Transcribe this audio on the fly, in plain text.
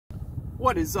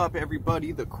What is up,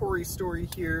 everybody? The Corey Story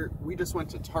here. We just went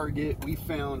to Target. We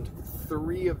found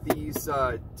 3 of these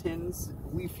tins,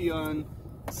 Leafeon,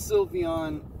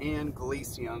 Sylveon, and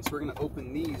Glaceon. So we're going to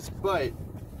open these, but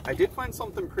I did find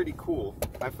something pretty cool.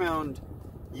 I found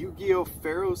Yugioh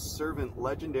Pharaoh's Servant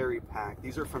Legendary Pack.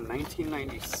 These are from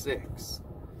 1996.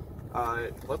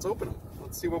 Let's open them.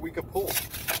 Let's see what we could pull.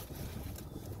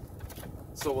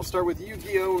 So we'll start with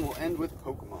Yugioh and we'll end with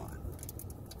Pokemon.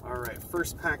 Alright,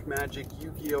 first pack magic,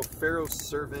 Yugioh Pharaoh's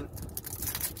Servant.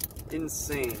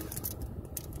 Insane.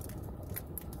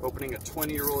 Opening a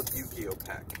 20-year-old Yugioh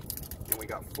pack. And we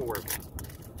got 4 of them.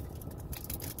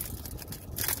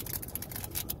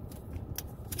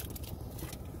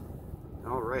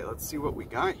 Alright, let's see what we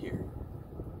got here.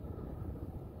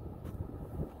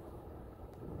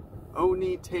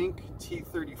 Oni Tank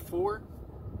T34.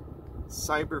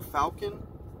 Cyber Falcon.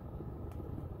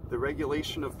 The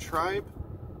Regulation of Tribe.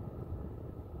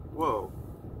 Whoa.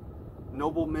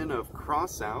 Nobleman of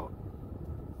Crossout.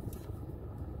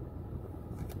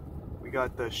 We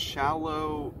got the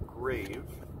Shallow Grave.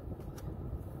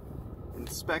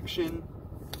 Inspection.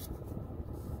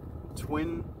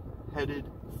 Twin-headed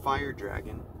Fire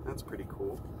Dragon. That's pretty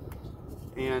cool.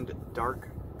 And Dark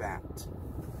Bat.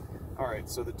 Alright,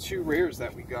 so the 2 rares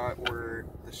that we got were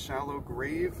the Shallow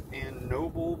Grave and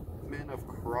Nobleman of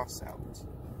Crossout.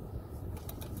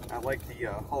 I like the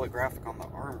holographic on the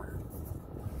armor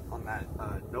on that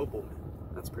Nobleman.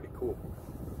 That's pretty cool.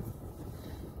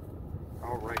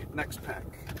 Alright, next pack.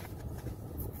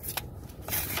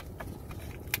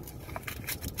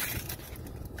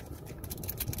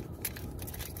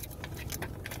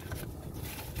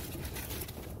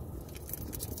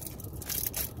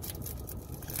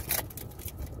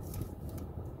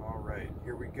 Alright,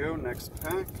 here we go, next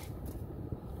pack.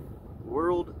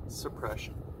 World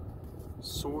Suppression.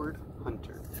 Sword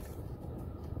Hunter.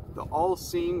 The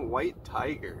All-Seeing White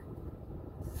Tiger.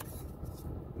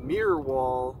 Mirror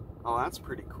Wall. Oh, that's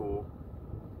pretty cool.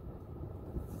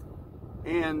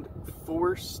 And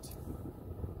Forced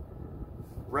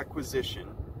Requisition.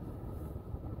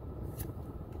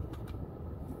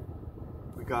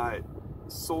 We got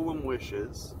Solemn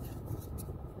Wishes,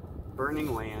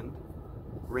 Burning Land,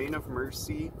 Reign of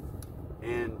Mercy,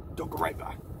 and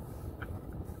Dogaraiba.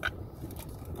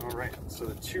 Alright, so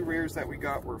the 2 rares that we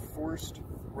got were Forced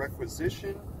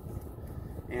Requisition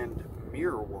and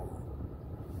Mirror Wall.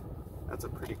 That's a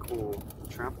pretty cool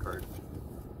trap card.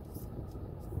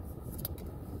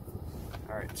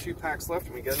 Alright, 2 packs left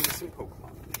and we get into some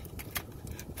Pokemon.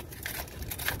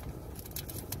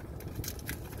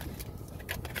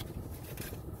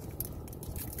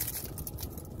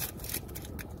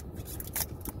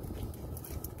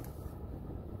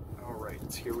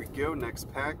 Alright, here we go.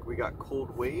 Next pack, we got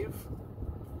Cold Wave,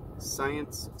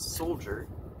 Science Soldier,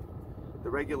 the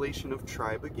Regulation of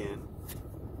Tribe again.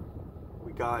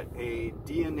 We got a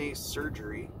DNA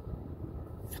Surgery.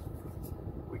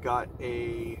 We got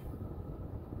a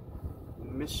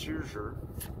Mishuger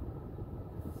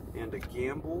and a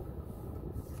Gamble.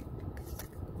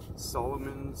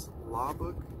 Solomon's Law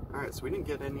Book. Alright, so we didn't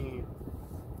get any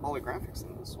holographics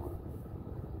in this one.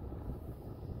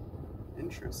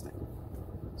 Interesting.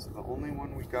 So the only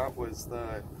one we got was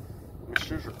the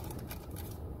Mishuger.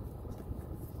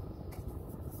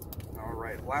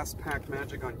 Alright, last pack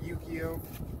magic on Yugioh.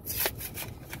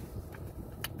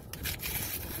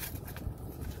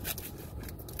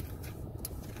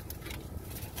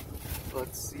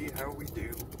 Let's see how we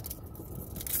do.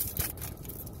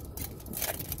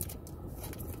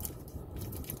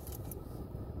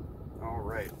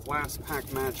 Alright, last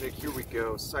pack magic. Here we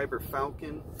go. Cyber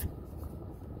Falcon.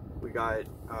 We got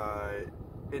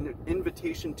an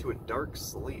Invitation to a Dark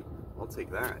Sleep. I'll take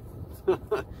that.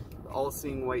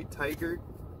 All-Seeing White Tiger.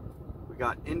 We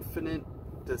got Infinite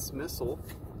Dismissal.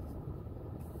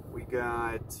 We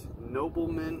got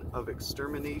Nobleman of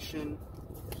Extermination.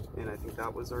 And I think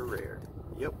that was our rare.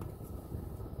 Yep.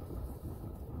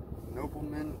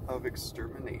 Nobleman of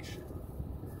Extermination.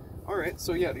 Alright,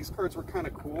 so yeah, these cards were kind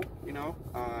of cool, you know.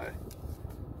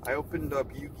 I opened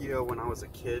up Yu-Gi-Oh when I was a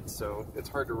kid, so it's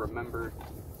hard to remember,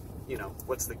 you know,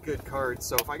 what's the good card.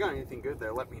 So if I got anything good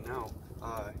there, let me know.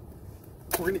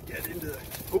 We're going to get into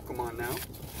Pokemon now.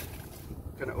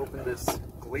 Going to open this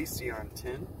Glaceon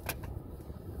tin.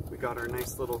 We got our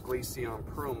nice little Glaceon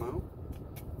promo.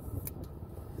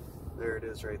 There it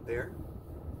is right there.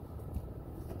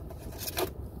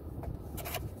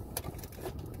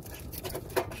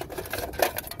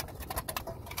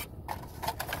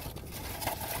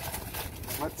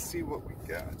 Let's see what we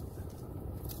got.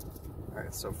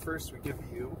 Alright, so first we give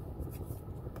you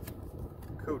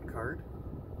a code card.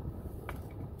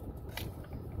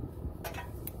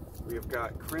 We have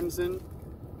got Crimson,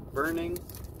 Burning,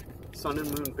 Sun and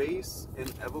Moon Base,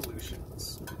 and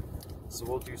Evolutions. So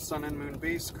we'll do Sun and Moon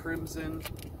Base, Crimson,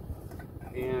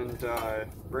 and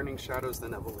Burning Shadows,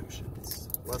 then Evolutions.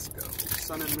 Let's go.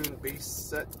 Sun and Moon Base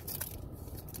set.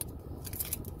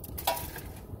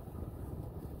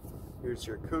 Here's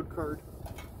your code card.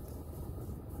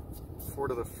 4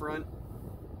 to the front,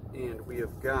 and we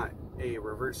have got a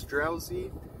Reverse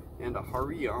Drowsy and a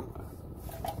Hariyama.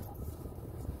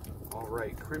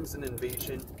 Alright, Crimson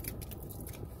Invasion.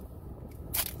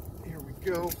 Here we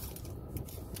go.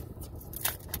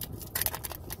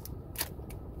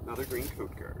 Another green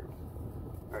code card.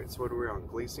 Alright, so what are we on?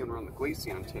 Glaceon. We're on the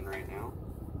Glaceon tin right now.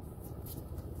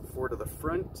 4 to the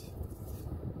front.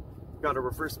 Got a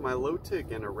Reverse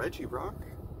Milotic and a Regirock.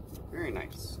 Very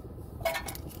nice.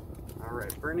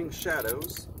 Alright, Burning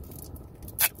Shadows.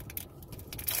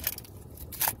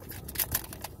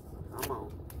 Come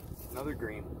on. Another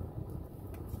green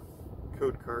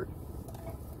code card.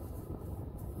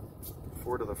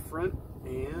 4 to the front,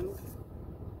 and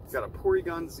got a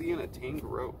Porygon Z and a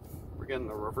Tangrowth. We're getting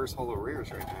the reverse holo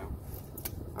rares right now.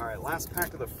 Alright, last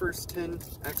pack of the first 10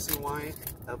 X and Y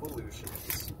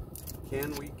Evolutions.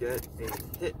 Can we get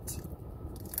a hit?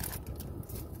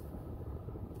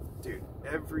 Dude,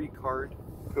 every code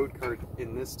card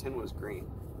in this tin was green.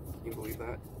 Can you believe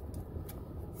that?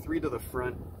 3 to the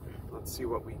front. Let's see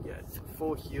what we get.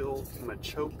 Full Heal,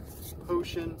 Machoke,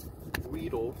 Potion,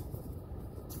 Weedle,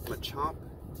 Machop,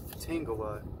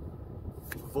 Tangela,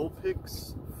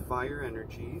 Vulpix, Fire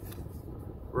Energy,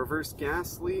 Reverse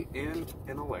Ghastly, and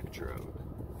an Electrode.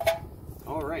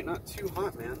 Alright, not too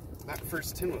hot, man. That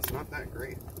first tin was not that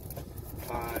great.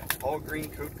 All green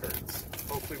code cards.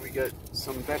 Hopefully we get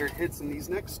some better hits in these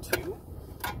next 2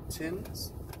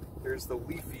 tins. There's the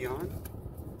Leafeon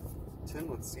tin.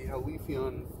 Let's see how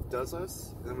Leafeon does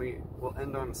us. Then we will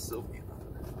end on Sylveon.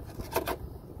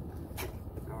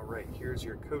 Alright, here's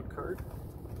your code card.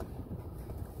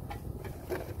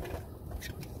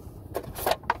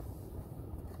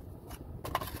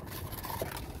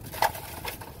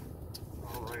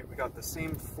 Alright, we got the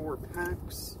same 4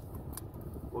 packs.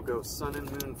 We'll go Sun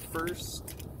and Moon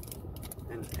first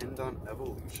and end on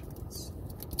Evolutions.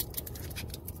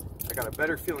 I got a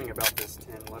better feeling about this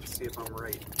tin. Let's see if I'm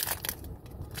right.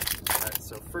 Alright,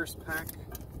 so first pack,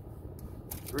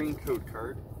 green code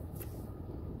card.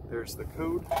 There's the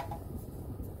code.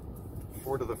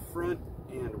 4 to the front,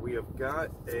 and we have got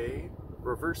a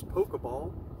Reverse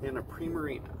Pokeball and a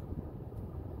Primarina.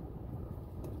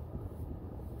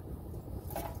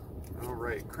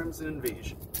 Alright, Crimson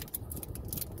Invasion.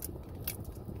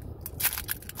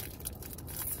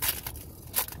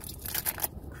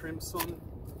 Crimson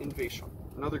Invasion.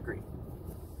 Another green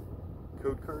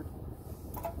code card.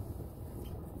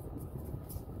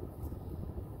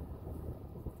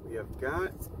 We have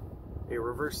got a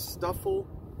Reverse Stuffle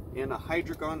and a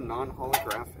Hydreigon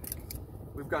non-holographic.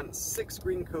 We've gotten 6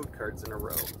 green code cards in a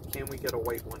row. Can we get a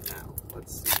white one now?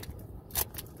 Let's see.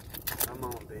 Come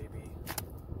on, baby.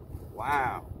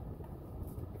 Wow.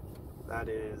 That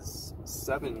is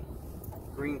 7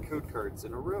 green code cards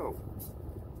in a row.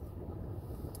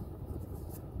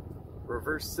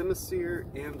 Reverse Simisear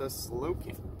and a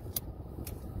Slowking.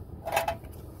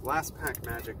 Last pack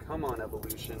magic. Come on,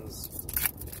 Evolutions.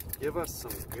 Give us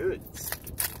some goods.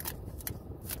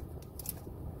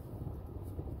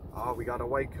 Oh, we got a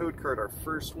white code card, our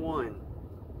first one.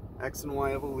 X and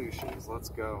Y Evolutions. Let's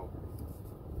go.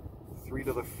 3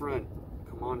 to the front.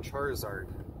 Come on, Charizard.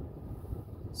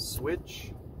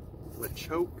 Switch,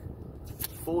 Machoke,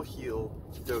 Full Heal,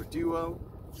 Doduo,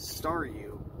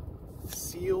 Staryu,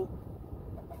 Seal.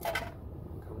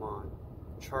 Come on.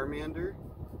 Charmander.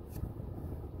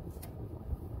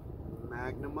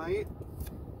 Magnemite.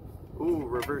 Ooh,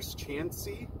 Reverse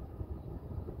Chansey.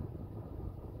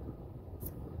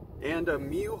 And a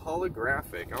Mew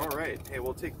holographic. Alright, hey,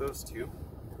 we'll take those 2.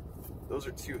 Those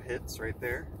are 2 hits right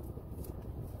there.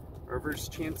 Reverse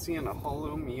Chansey and a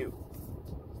holo Mew.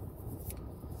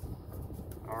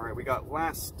 Alright, we got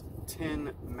last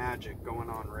 10 magic going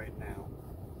on right now.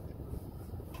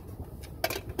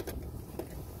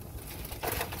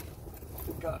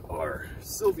 We've got our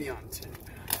Sylveon tin.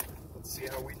 Let's see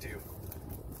how we do.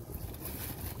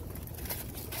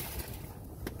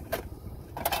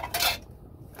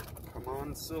 Come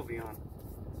on, Sylveon.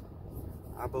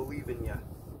 I believe in ya.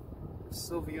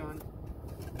 Sylveon.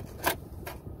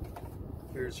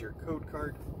 Here's your code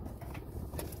card.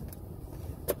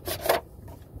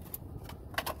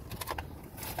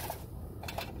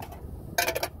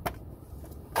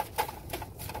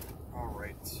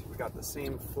 Alright, we got the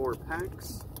same 4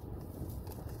 packs.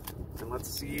 And let's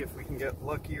see if we can get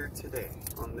luckier today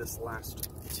on this last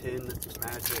tin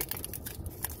magic.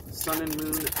 Sun and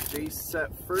Moon base set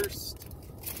first.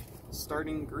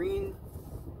 Starting green.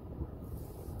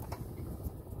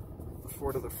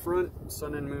 4 to the front.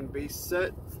 Sun and Moon base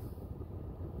set.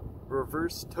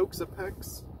 Reverse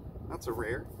Toxapex. That's a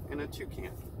rare. And a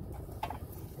toucan.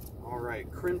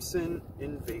 Alright, Crimson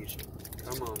Invasion.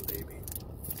 Come on, baby.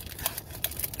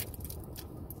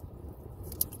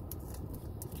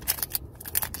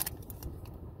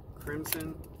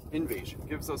 Crimson Invasion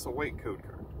gives us a white code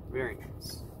card. Very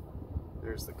nice.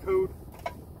 There's the code.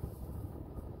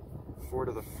 4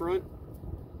 to the front.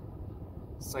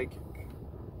 Psychic.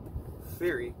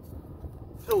 Fairy.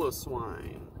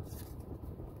 Piloswine.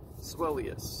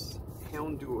 Swellius.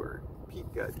 Houndour.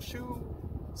 Pikachu.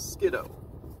 Skiddo.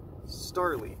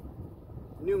 Starly.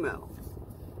 Numel.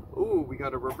 Ooh, we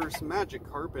got a reverse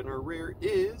Magikarp, and our rare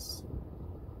is...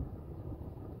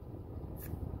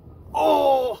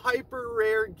 Oh, hyper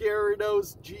rare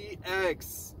Gyarados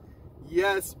GX.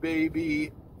 Yes,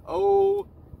 baby. Oh,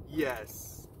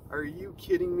 yes. Are you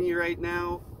kidding me right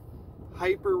now?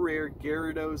 Hyper rare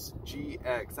Gyarados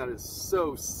GX. That is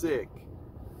so sick.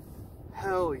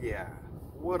 Hell yeah.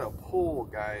 What a pull,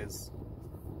 guys.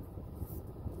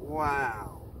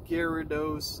 Wow.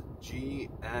 Gyarados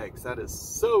GX. That is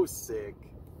so sick.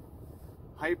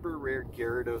 Hyper rare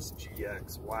Gyarados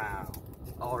GX. Wow.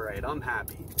 Alright, I'm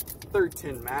happy. Third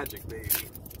tin magic, baby.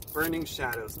 Burning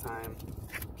Shadows time.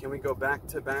 Can we go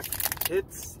back-to-back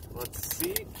hits? Let's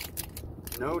see.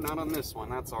 No, not on this one.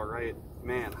 That's alright.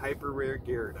 Man, hyper rare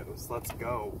Gyarados. Let's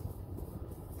go.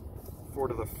 4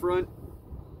 to the front.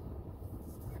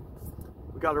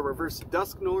 We got a reverse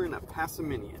Dusknoir and a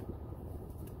Passaminian.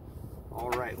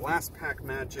 Alright, last pack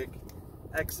magic.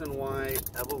 X and Y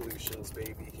evolutions,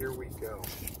 baby. Here we go.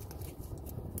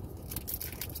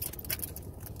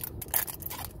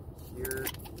 Here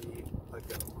we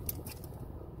go.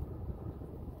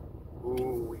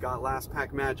 Ooh, we got last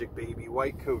pack magic, baby.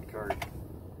 White code card.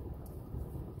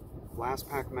 Last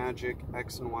pack magic,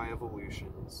 X and Y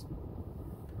evolutions.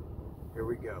 Here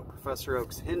we go. Professor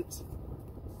Oak's Hint,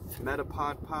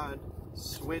 Metapod Pod,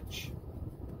 Switch,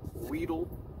 Weedle,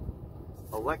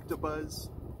 Electabuzz,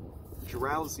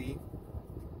 Drowsy,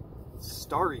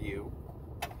 Staryu.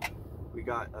 We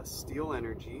got a Steel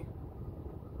Energy.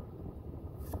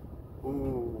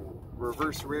 Ooh,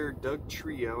 reverse rare Doug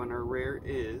Trio, and our rare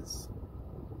is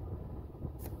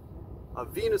a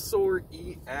Venusaur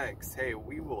EX. Hey,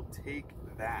 we will take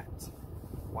that.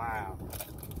 Wow.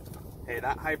 Hey,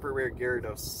 that hyper rare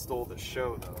Gyarados stole the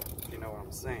show, though. You know what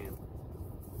I'm saying?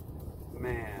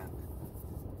 Man.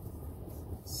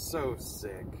 So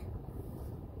sick.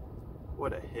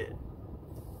 What a hit.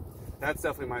 That's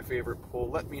definitely my favorite pull.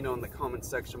 Let me know in the comment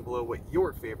section below what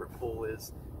your favorite pull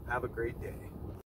is. Have a great day.